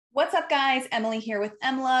What's up, guys? Emily here with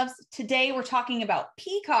Emlovz. Today we're talking about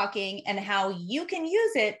peacocking and how you can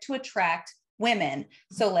use it to attract women.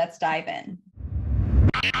 So let's dive in.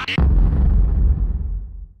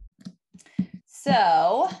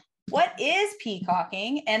 So what is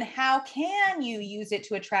peacocking and how can you use it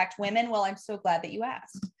to attract women? Well, I'm so glad that you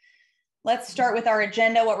asked. Let's start with our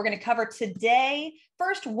agenda, what we're going to cover today.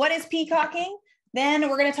 First, what is peacocking? Then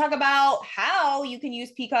we're going to talk about how you can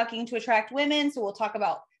use peacocking to attract women. So we'll talk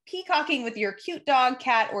about peacocking with your cute dog,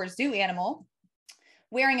 cat, or zoo animal,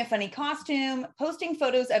 wearing a funny costume, posting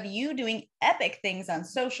photos of you doing epic things on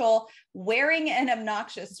social, wearing an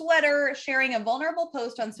obnoxious sweater, sharing a vulnerable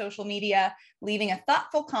post on social media, leaving a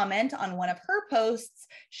thoughtful comment on one of her posts,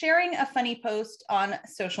 sharing a funny post on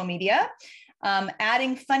social media,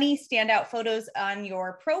 adding funny standout photos on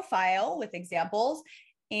your profile with examples,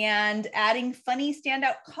 and adding funny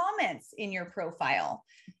standout comments in your profile.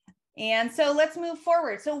 And so let's move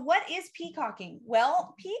forward. So what is peacocking?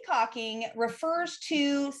 Well, peacocking refers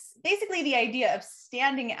to basically the idea of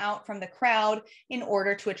standing out from the crowd in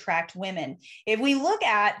order to attract women. If we look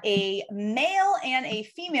at a male and a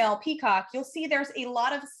female peacock, you'll see there's a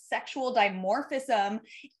lot of sexual dimorphism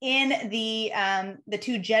in the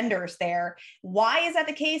two genders there. Why is that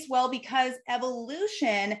the case? Well, because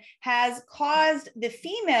evolution has caused the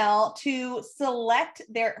female to select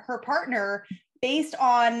her partner based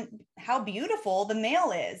on how beautiful the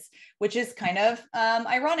male is, which is kind of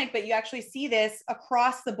ironic, but you actually see this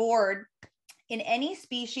across the board in any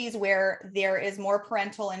species where there is more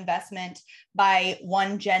parental investment by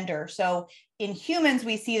one gender. So in humans,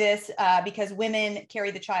 we see this because women carry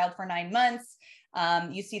the child for 9 months.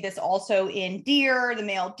 You see this also in deer. The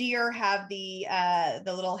male deer have the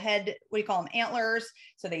little head, what do you call them, antlers,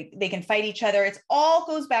 so they can fight each other. It all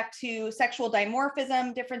goes back to sexual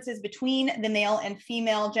dimorphism, differences between the male and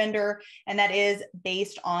female gender, and that is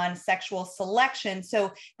based on sexual selection.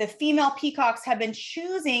 So the female peacocks have been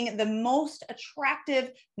choosing the most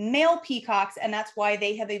attractive male peacocks, and that's why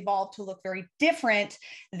they have evolved to look very different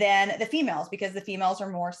than the females, because the females are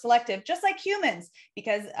more selective, just like humans,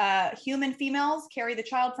 because human females carry the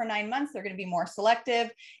child for 9 months, they're going to be more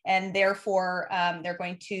selective, and therefore they're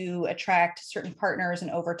going to attract certain partners,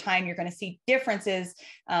 and over time you're going to see differences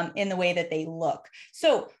in the way that they look.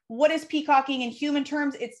 So what is peacocking in human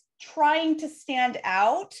terms? It's trying to stand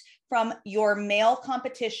out from your male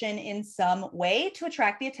competition in some way to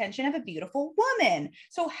attract the attention of a beautiful woman.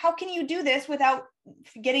 So how can you do this without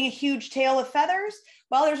getting a huge tail of feathers?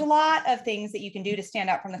 Well, there's a lot of things that you can do to stand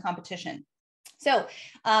out from the competition. So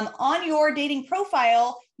on your dating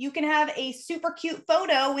profile, you can have a super cute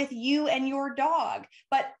photo with you and your dog.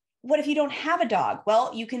 But what if you don't have a dog?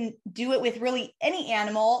 Well, you can do it with really any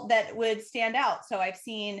animal that would stand out. So I've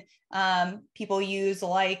seen people use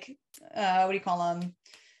like, what do you call them?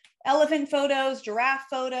 Elephant photos, giraffe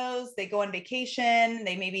photos. They go on vacation.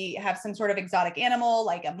 They maybe have some sort of exotic animal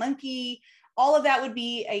like a monkey. All of that would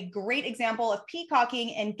be a great example of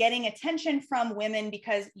peacocking and getting attention from women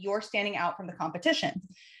because you're standing out from the competition.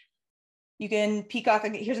 You can peacock.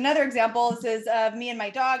 Here's another example. This is of me and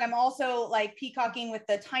my dog. I'm also like peacocking with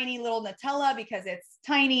the tiny little Nutella because it's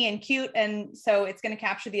tiny and cute. And so it's going to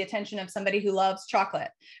capture the attention of somebody who loves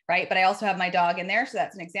chocolate, right? But I also have my dog in there. So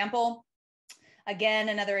that's an example. Again,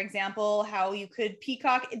 another example, how you could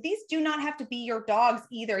peacock. These do not have to be your dogs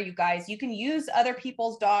either, you guys. You can use other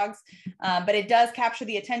people's dogs, but it does capture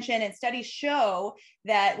the attention. And studies show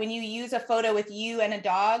that when you use a photo with you and a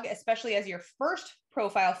dog, especially as your first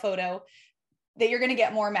profile photo, that you're going to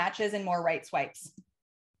get more matches and more right swipes.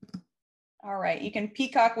 All right, you can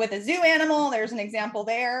peacock with a zoo animal. There's an example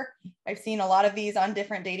there. I've seen a lot of these on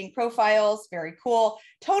different dating profiles. Very cool.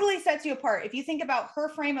 Totally sets you apart. If you think about her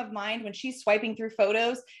frame of mind when she's swiping through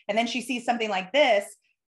photos and then she sees something like this,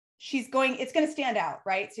 it's going to stand out,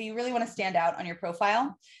 right? So you really want to stand out on your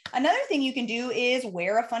profile. Another thing you can do is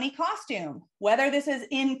wear a funny costume, whether this is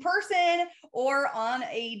in person or on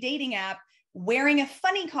a dating app. Wearing a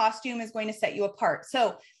funny costume is going to set you apart.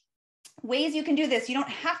 So ways you can do this. You don't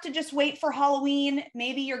have to just wait for Halloween.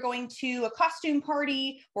 Maybe you're going to a costume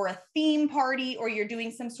party or a theme party, or you're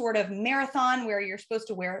doing some sort of marathon where you're supposed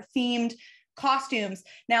to wear themed costumes.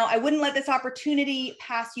 Now, I wouldn't let this opportunity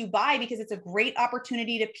pass you by because it's a great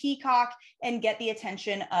opportunity to peacock and get the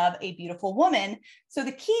attention of a beautiful woman. So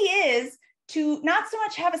the key is to not so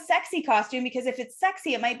much have a sexy costume, because if it's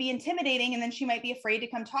sexy, it might be intimidating and then she might be afraid to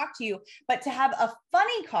come talk to you, but to have a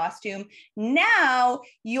funny costume, now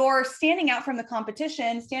you're standing out from the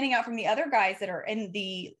competition, standing out from the other guys that are in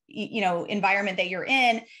the environment that you're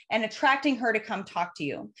in and attracting her to come talk to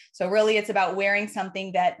you. So really it's about wearing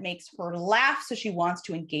something that makes her laugh so she wants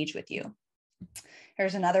to engage with you.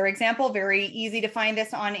 Here's another example. Very easy to find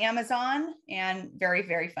this on Amazon and very,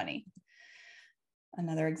 very funny.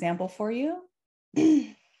 Another example for you.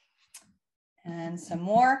 And some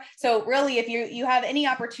more. So really, if you have any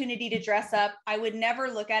opportunity to dress up, I would never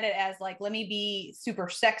look at it as like, let me be super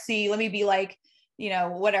sexy. Let me be like, you know,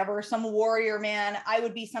 whatever, some warrior man. I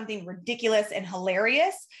would be something ridiculous and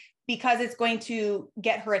hilarious because it's going to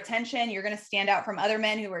get her attention. You're going to stand out from other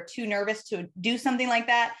men who are too nervous to do something like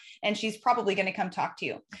that. And she's probably going to come talk to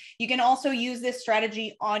you. You can also use this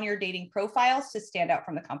strategy on your dating profiles to stand out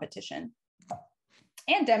from the competition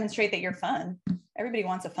and demonstrate that you're fun. Everybody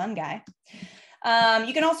wants a fun guy.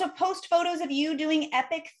 You can also post photos of you doing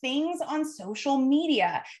epic things on social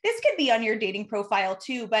media. This could be on your dating profile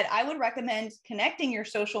too, but I would recommend connecting your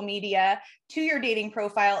social media to your dating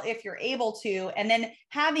profile if you're able to, and then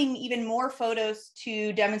having even more photos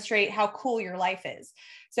to demonstrate how cool your life is.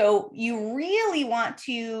 So you really want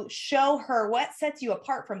to show her what sets you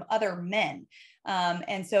apart from other men.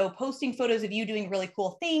 And so posting photos of you doing really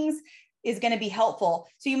cool things is going to be helpful.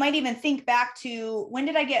 So you might even think back to, when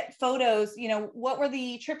did I get photos? You know, what were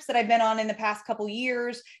the trips that I've been on in the past couple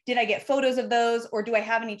years? Did I get photos of those? Or do I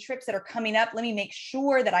have any trips that are coming up? Let me make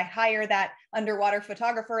sure that I hire that underwater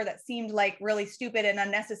photographer that seemed like really stupid and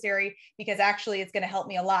unnecessary, because actually it's going to help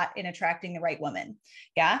me a lot in attracting the right woman.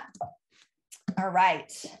 Yeah. All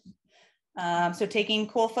right. So taking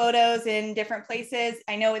cool photos in different places.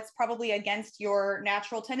 I know it's probably against your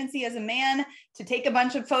natural tendency as a man to take a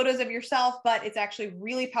bunch of photos of yourself, but it's actually a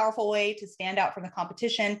really powerful way to stand out from the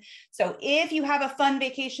competition. So if you have a fun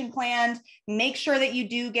vacation planned, make sure that you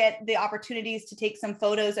do get the opportunities to take some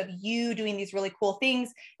photos of you doing these really cool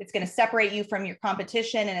things. It's going to separate you from your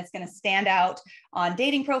competition, and it's going to stand out on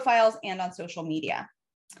dating profiles and on social media.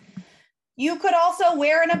 You could also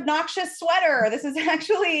wear an obnoxious sweater. This is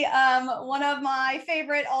actually one of my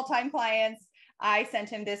favorite all-time clients. I sent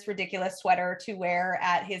him this ridiculous sweater to wear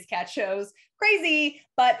at his cat shows. Crazy,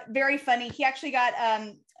 but very funny. He actually got,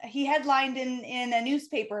 he headlined in a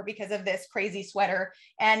newspaper because of this crazy sweater.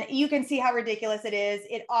 And you can see how ridiculous it is.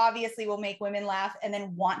 It obviously will make women laugh and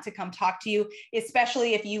then want to come talk to you,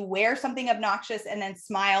 especially if you wear something obnoxious and then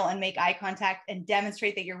smile and make eye contact and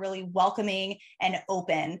demonstrate that you're really welcoming and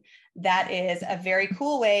open. That is a very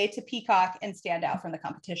cool way to peacock and stand out from the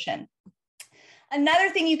competition. Another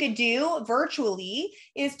thing you could do virtually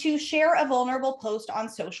is to share a vulnerable post on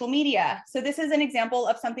social media. So this is an example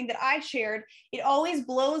of something that I shared. It always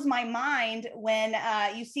blows my mind when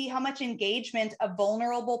you see how much engagement a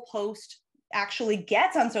vulnerable post actually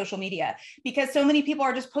gets on social media, because so many people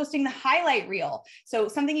are just posting the highlight reel. So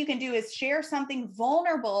something you can do is share something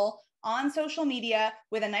vulnerable on social media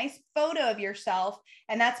with a nice photo of yourself,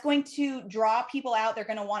 and that's going to draw people out. They're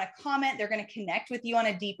going to want to comment. They're going to connect with you on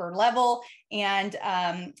a deeper level, and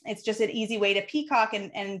it's just an easy way to peacock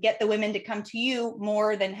and get the women to come to you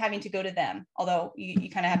more than having to go to them, although you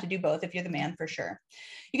kind of have to do both if you're the man, for sure.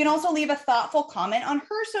 You can also leave a thoughtful comment on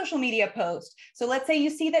her social media post. So let's say you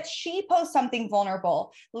see that she posts something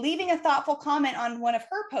vulnerable. Leaving a thoughtful comment on one of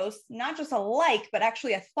her posts, not just a like, but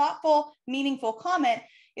actually a thoughtful, meaningful comment,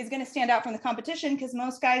 is going to stand out from the competition, because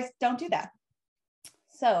most guys don't do that.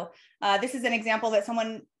 So this is an example that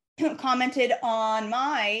someone commented on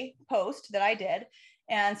my post that I did.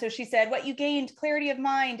 And so she said, what you gained: clarity of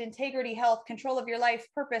mind, integrity, health, control of your life,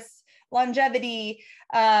 purpose, longevity,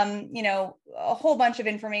 you know, a whole bunch of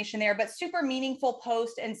information there, but super meaningful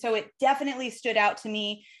post. And so it definitely stood out to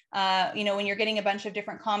me. You know, when you're getting a bunch of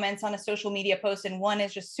different comments on a social media post, and one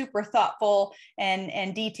is just super thoughtful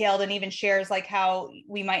and detailed, and even shares like how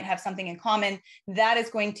we might have something in common, that is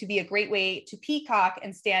going to be a great way to peacock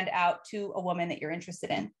and stand out to a woman that you're interested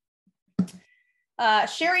in.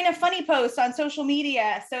 Sharing a funny post on social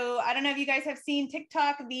media. So I don't know if you guys have seen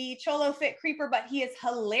TikTok, the Cholo Fit Creeper, but he is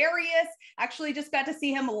hilarious. Actually just got to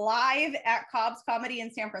see him live at Cobb's Comedy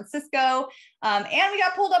in San Francisco. And we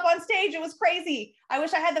got pulled up on stage. It was crazy. I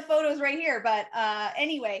wish I had the photos right here, but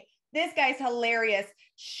anyway, this guy's hilarious.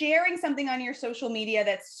 Sharing something on your social media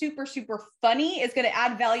that's super, super funny is going to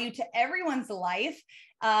add value to everyone's life.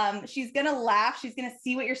 She's going to laugh. She's going to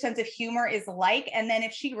see what your sense of humor is like. And then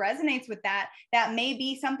if she resonates with that, that may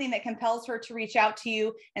be something that compels her to reach out to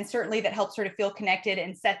you, and certainly that helps her to feel connected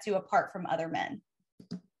and sets you apart from other men.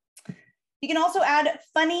 You can also add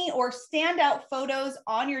funny or standout photos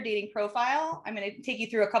on your dating profile. I'm going to take you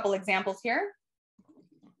through a couple examples here.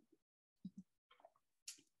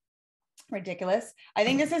 Ridiculous. I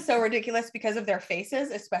think this is so ridiculous because of their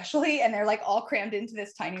faces, especially, and they're like all crammed into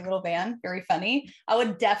this tiny little van. Very funny. I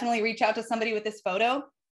would definitely reach out to somebody with this photo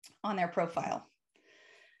on their profile.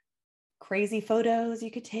 Crazy photos you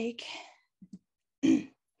could take.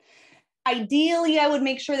 Ideally, I would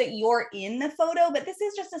make sure that you're in the photo, but this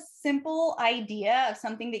is just a simple idea of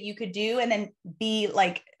something that you could do and then be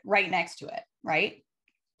like right next to it, right?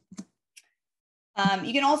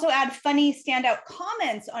 You can also add funny standout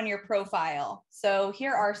comments on your profile. So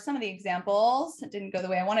here are some of the examples. It didn't go the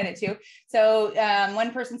way I wanted it to. So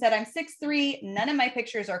one person said, I'm 6'3", none of my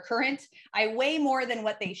pictures are current. I weigh more than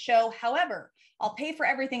what they show. However, I'll pay for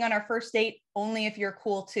everything on our first date only if you're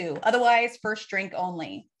cool too. Otherwise, first drink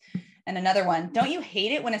only. And another one, don't you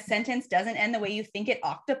hate it when a sentence doesn't end the way you think it,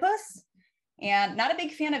 octopus? And not a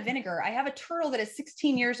big fan of vinegar. I have a turtle that is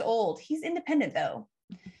 16 years old. He's independent though.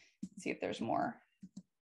 Let's see if there's more.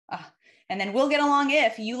 And then we'll get along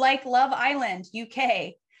if you like Love Island,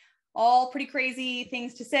 UK. All pretty crazy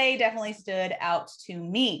things to say, definitely stood out to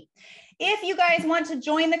me. If you guys want to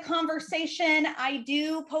join the conversation, I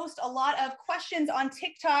do post a lot of questions on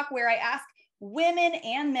TikTok where I ask women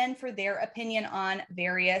and men for their opinion on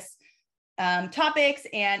various topics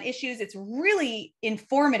and issues. It's really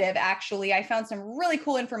informative, actually. I found some really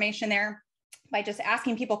cool information there by just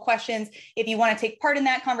asking people questions. If you want to take part in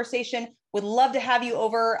that conversation, would love to have you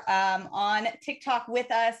over on TikTok with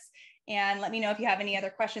us. And let me know if you have any other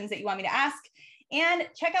questions that you want me to ask. And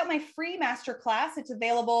check out my free masterclass. It's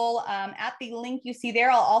available at the link you see there.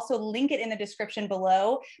 I'll also link it in the description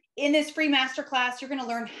below. In this free masterclass, you're going to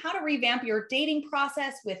learn how to revamp your dating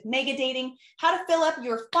process with mega dating, how to fill up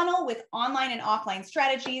your funnel with online and offline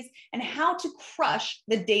strategies, and how to crush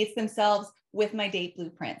the dates themselves with my date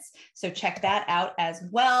blueprints. So check that out as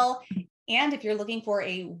well. And if you're looking for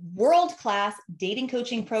a world-class dating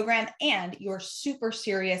coaching program and you're super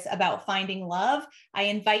serious about finding love, I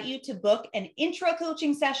invite you to book an intro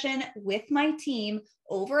coaching session with my team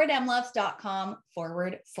over at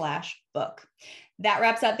emlovz.com/book. That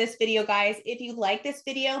wraps up this video, guys. If you like this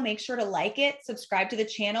video, make sure to like it, subscribe to the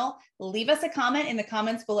channel, leave us a comment in the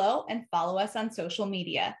comments below, and follow us on social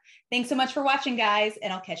media. Thanks so much for watching, guys,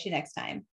 and I'll catch you next time.